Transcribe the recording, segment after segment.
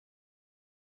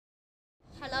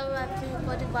Hello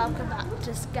everybody, welcome back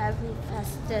to Scary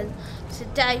Preston.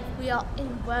 Today we are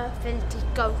in Worthing to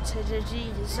go to the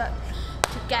G Zone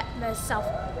to get myself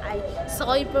a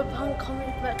Cyberpunk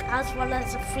comic book as well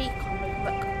as a free comic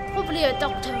book. Probably a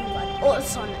Doctor Who one or a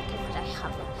Sonic if they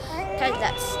have it. Okay,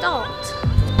 let's start.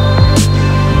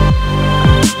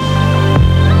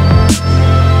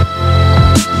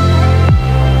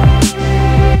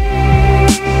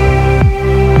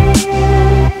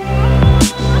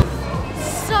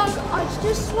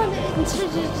 Just went into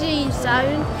the G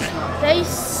Zone.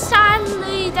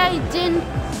 Sadly they did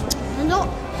not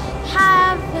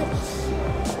have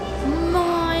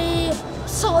my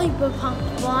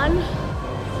Cyberpunk one,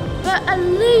 but at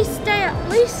least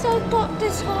I got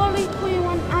this Harley Quinn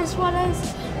one as well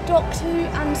as Doctor Who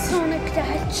and Sonic the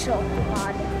Hedgehog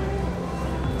one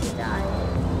today.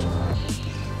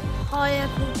 Hi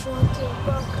everybody,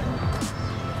 welcome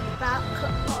back.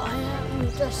 I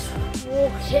am just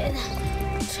walking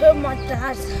to my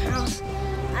dad's house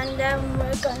and then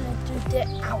we're gonna do the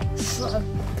outro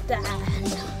then.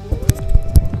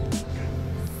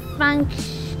 Thank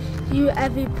you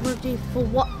everybody for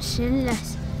watching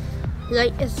this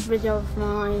latest video of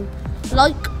mine.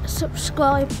 Like,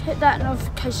 subscribe, hit that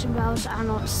notification bells,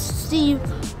 and I'll see you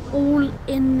all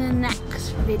in the next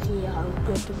video.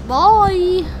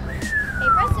 Goodbye. Hey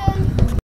Preston.